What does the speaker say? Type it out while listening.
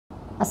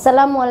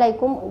আসসালামু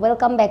আলাইকুম,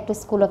 welcome back to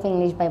school of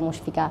English by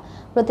Mushfika.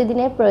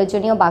 প্রতিদিনের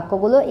প্রয়োজনীয়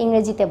বাক্যগুলো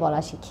ইংরেজিতে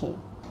বলা শিখি।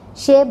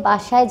 সে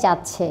বাসায়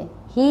যাচ্ছে,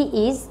 he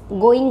is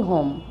going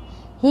home.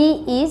 He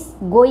is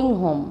going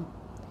home.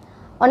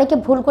 অনেকে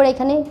ভুল করে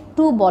এখানে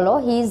টু বলো,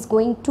 he is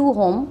going to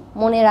home.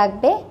 মনে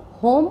রাখবে,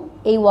 হোম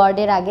এই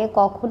ওয়ার্ডের আগে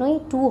কখনোই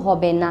টু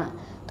হবে না।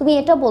 তুমি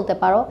এটা বলতে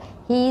পারো,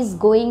 he is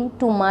going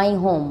to my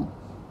home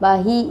বা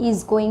he is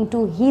going to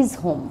his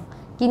home,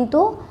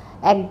 কিন্তু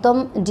একদম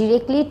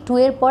ডিরেক্টলি টু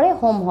এর পরে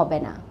হোম হবে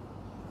না।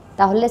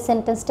 তাহলে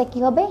সেন্টেন্সটা কি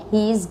হবে?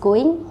 He is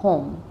going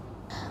home.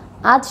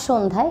 আজ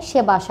সন্ধ্যায় সে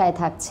বাসায়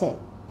থাকছে,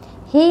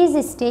 he is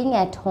staying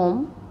at home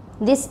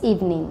this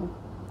evening.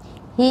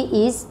 He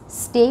is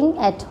staying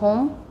at home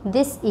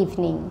this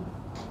evening.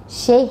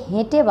 সে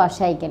হেঁটে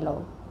বাসায় গেল,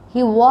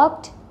 হি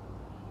ওয়াকড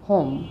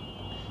হোম।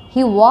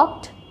 হি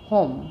ওয়াকড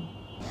হোম।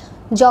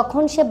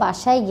 যখন সে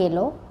বাসায় গেল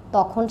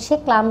তখন সে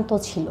ক্লান্ত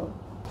ছিল,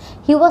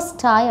 হি was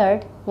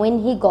tired when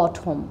he got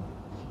home.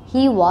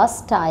 He was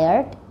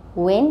tired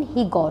when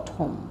he got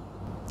home.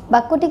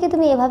 বাক্যটিকে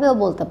তুমি এভাবেও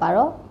বলতে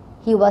পারো,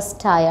 হি was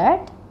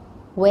tired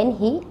when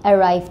he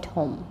arrived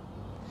home.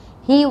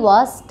 He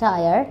was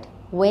tired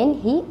when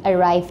he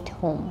arrived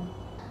home.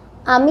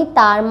 আমি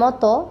তার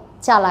মতো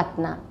চালাক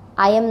না,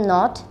 I am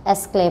not as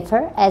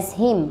clever as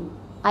him.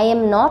 I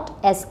am not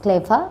as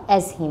clever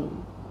as him.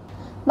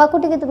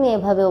 বাক্যটিকে তুমি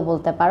এভাবেও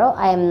বলতে পারো,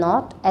 I am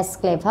not as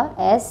clever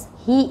as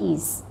he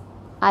is.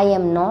 I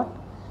am not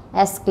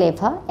as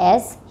clever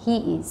as he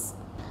is.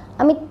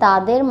 আমি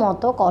তাদের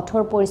মতো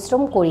কঠোর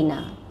পরিশ্রম করি না,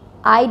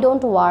 I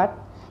don't work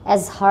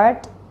as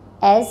hard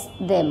as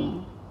them.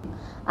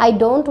 I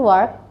don't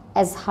work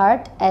as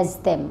hard as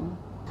them.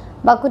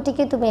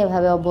 বাক্যটিকে তুমি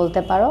এভাবেও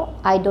বলতে পারো,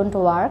 I don't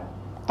work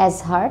as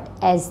hard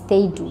as they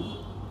do.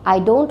 I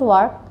don't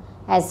work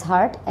as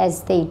hard as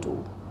they do.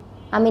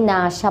 আমি না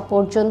আসা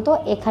পর্যন্ত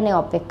এখানে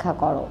অপেক্ষা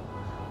করো,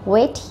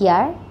 wait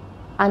here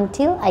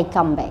until I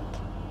come back.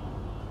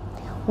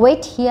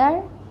 Wait here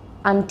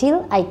until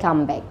I come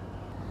back.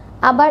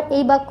 আবার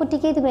এই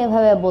বাক্যটিকেই তুমি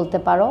এভাবে বলতে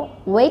পারো,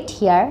 wait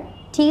here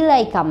till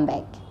I come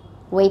back.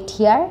 Wait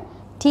here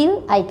till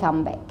I come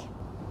back,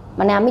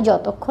 মানে আমি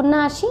যতক্ষণ না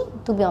আসি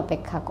তুমি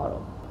অপেক্ষা করো।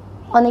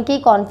 অনেকেই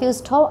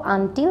কনফিউজড হও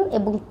আনটিল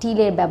এবং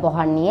টিলের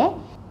ব্যবহার নিয়ে।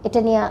 এটা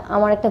নিয়ে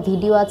আমার একটা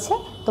ভিডিও আছে,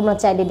 তোমরা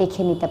চাইলে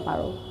দেখে নিতে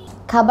পারো।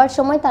 খাবার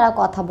সময় তারা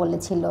কথা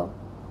বলেছিল,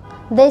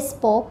 দে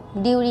spoke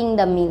during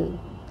the mill.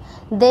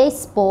 They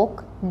spoke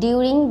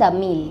during the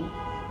মিল।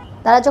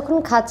 তারা যখন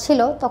খাচ্ছিল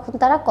তখন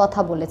তারা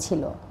কথা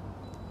বলেছিল,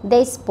 দে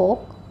spoke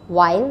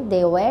while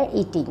they were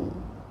eating.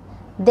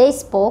 They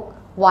spoke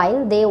while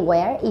they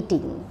were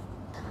eating.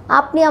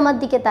 আপনি আমার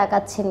দিকে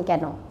তাকাচ্ছেন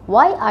কেন?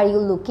 Y are you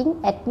looking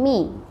at me.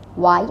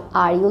 Y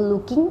are you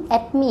looking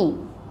at me.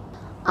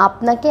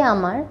 আপনাকে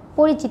আমার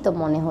পরিচিত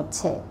মনে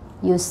হচ্ছে,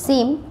 you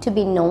seem to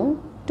be known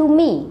to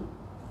me.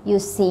 You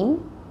seem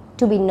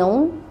to be known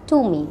to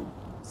me.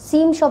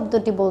 সিম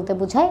শব্দটি বলতে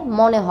বোঝায়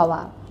মনে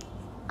হওয়া।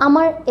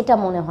 আমার এটা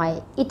মনে হয়,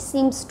 it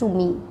seems to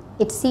me.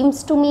 It seems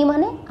to me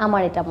মানে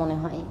আমার এটা মনে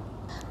হয়।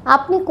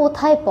 আপনি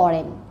কোথায়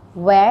পড়েন?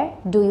 Where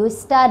do you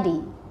study.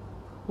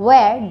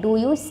 Where do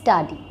you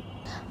study.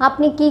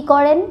 আপনি কি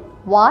করেন?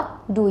 What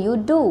do you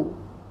do.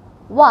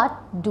 What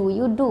do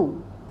you do.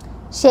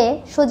 সে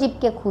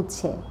সজীবকে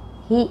খুঁজছে,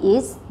 he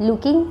is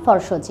looking for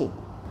Sajib.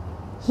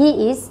 He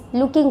is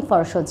looking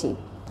for সজীব।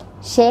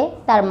 সে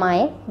তার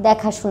মায়ের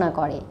দেখাশোনা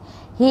করে,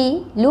 he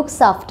looks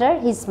after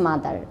his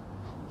mother.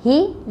 He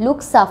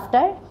looks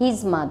after his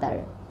mother.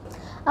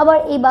 আবার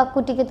এই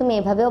বাক্যটিকে তুমি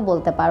এভাবেও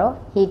বলতে পারো,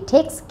 হি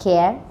tax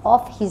care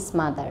of his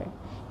mother.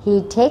 He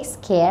tax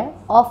care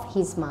of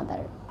his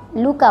mother.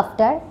 Look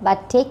after বা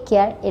টেক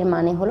কেয়ার এর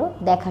মানে হলো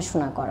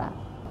দেখাশোনা করা।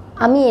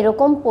 আমি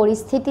এরকম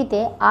পরিস্থিতিতে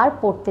আর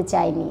পড়তে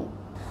চাইনি,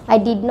 I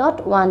did not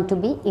want to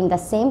be in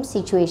the same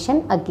situation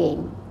again.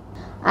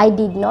 I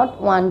did not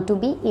want to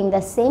be in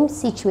the same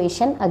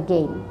situation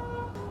again.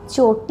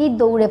 চোরটি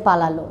দৌড়ে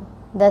পালালো,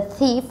 the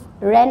thief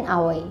ran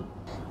away.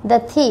 The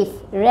thief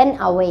ran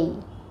away.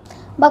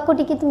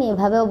 বাক্যটিকে তুমি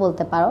এভাবেও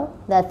বলতে পারো,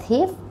 the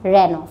thief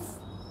ran of.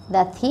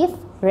 The thief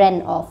ran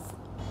of.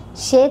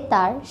 সে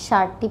তার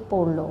শার্টটি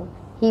পরল,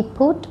 he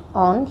put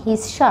on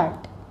his shirt.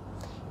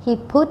 He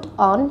put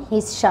on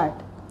his shirt.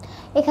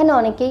 এখানে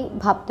অনেকেই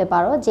ভাবতে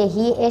পারো যে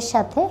হি এর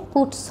সাথে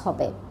পুটস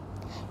হবে,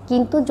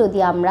 কিন্তু যদি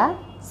আমরা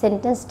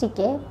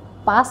সেন্টেন্সটিকে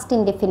পাস্ট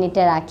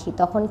ইনডেফিনিটে রাখি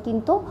তখন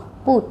কিন্তু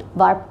পুট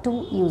ভার্ব টু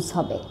ইউজ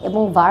হবে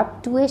এবং ভার্ব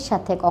টু এর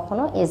সাথে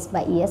কখনো এস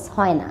বা ইএস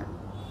হয় না।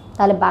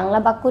 তাহলে বাংলা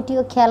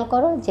বাক্যটিও খেয়াল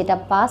করো যেটা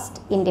পাস্ট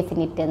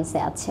ইনডেফিনিট টেন্সে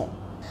আছে।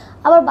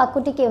 আবার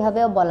বাক্যটিকে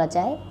এভাবেও বলা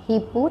যায়, he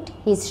put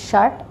his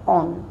shirt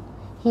on.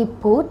 He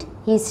put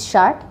his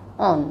shirt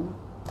on.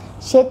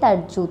 সে তার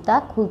জুতা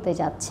খুলতে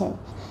যাচ্ছে,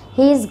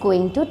 he is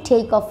going to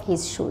take off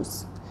his shoes.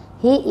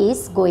 He is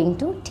going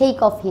to take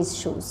off his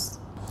shoes.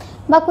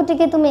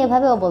 বাক্যটিকে তুমি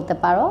এভাবেও বলতে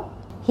পারো,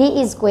 he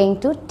is going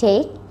to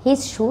take his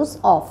shoes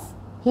of.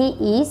 He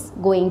is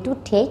going to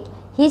take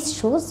his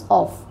shoes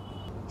of.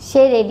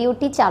 সে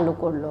রেডিওটি চালু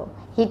করলো,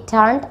 হি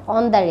turned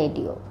on the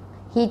radio.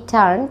 He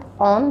turned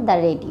on the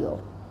radio.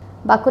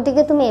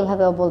 বাক্যটিকে তুমি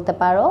এভাবেও বলতে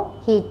পারো,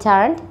 হি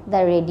turned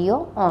the radio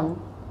on.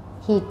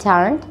 He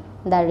turned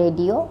the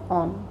radio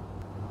on.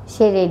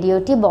 সে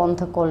রেডিওটি বন্ধ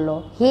করলো।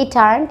 হি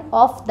turned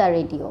of the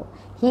radio.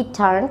 He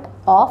turned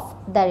of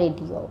the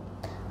radio.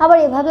 আবার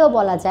এভাবেও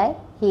বলা যায়,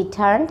 হি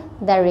turned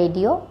the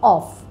radio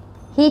of.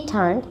 He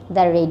turned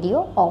the radio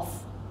of.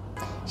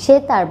 সে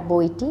তার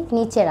বইটি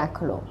নিচে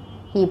রাখলো।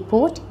 He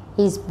put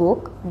his book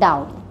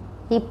down.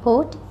 He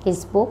put his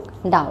book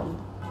down.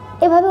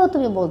 এভাবেও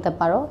তুমি বলতে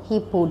পারো, he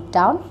put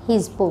down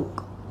his book.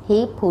 He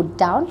put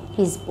down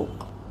his book.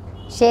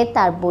 সে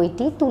তার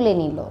বইটি তুলে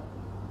নিল।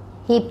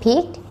 হি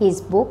পিকড হিজ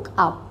বুক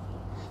আপ।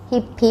 হি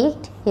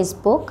পিকড হিজ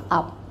বুক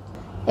আপ।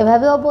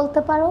 এভাবেও বলতে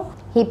পারো,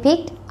 হি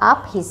পিকড আপ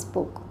হিজ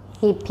বুক।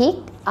 হি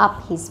পিকড আপ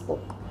হিজ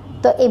বুক।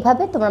 তো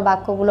এভাবে তোমরা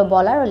বাক্যগুলো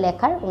বলার ও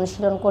লেখার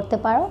অনুশীলন করতে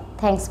পারো।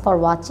 Thanks for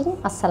watching.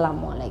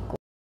 আসসালামু আলাইকুম।